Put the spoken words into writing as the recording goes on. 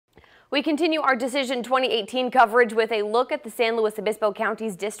We continue our Decision 2018 coverage with a look at the San Luis Obispo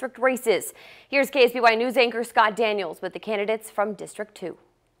County's district races. Here's KSBY News anchor Scott Daniels with the candidates from District 2.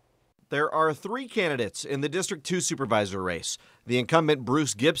 There are three candidates in the District 2 supervisor race. The incumbent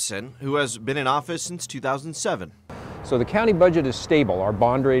Bruce Gibson, who has been in office since 2007. So the county budget is stable, our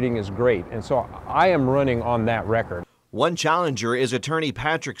bond rating is great, and so I am running on that record. One challenger is attorney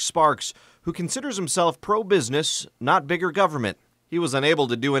Patrick Sparks, who considers himself pro-business, not bigger government. He was unable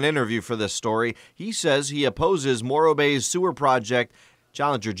to do an interview for this story. He says he opposes Morro Bay's sewer project.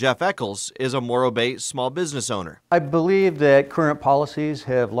 Challenger Jeff Eccles is a Morro Bay small business owner. I believe that current policies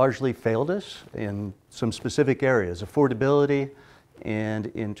have largely failed us in some specific areas, affordability and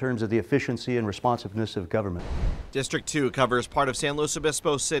in terms of the efficiency and responsiveness of government. District 2 covers part of San Luis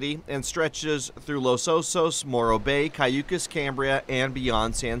Obispo City and stretches through Los Osos, Morro Bay, Cayucas, Cambria, and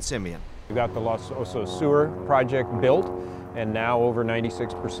beyond San Simeon. We got the Los Osos sewer project built and now over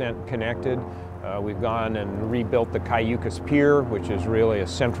 96% connected. We've gone and rebuilt the Cayucas Pier, which is really a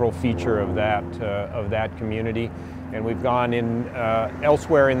central feature of that community. And we've gone in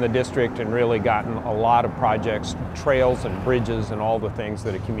elsewhere in the district and really gotten a lot of projects, trails and bridges and all the things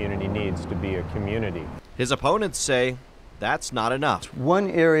that a community needs to be a community. His opponents say that's not enough.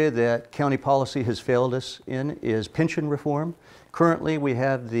 One area that county policy has failed us in is pension reform. Currently, we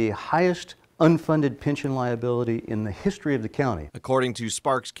have the highest unfunded pension liability in the history of the county. According to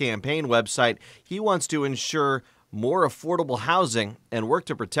Sparks' campaign website, he wants to ensure more affordable housing and work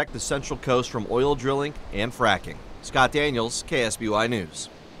to protect the Central Coast from oil drilling and fracking. Scott Daniels, KSBY News.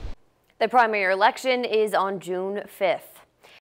 The primary election is on June 5th.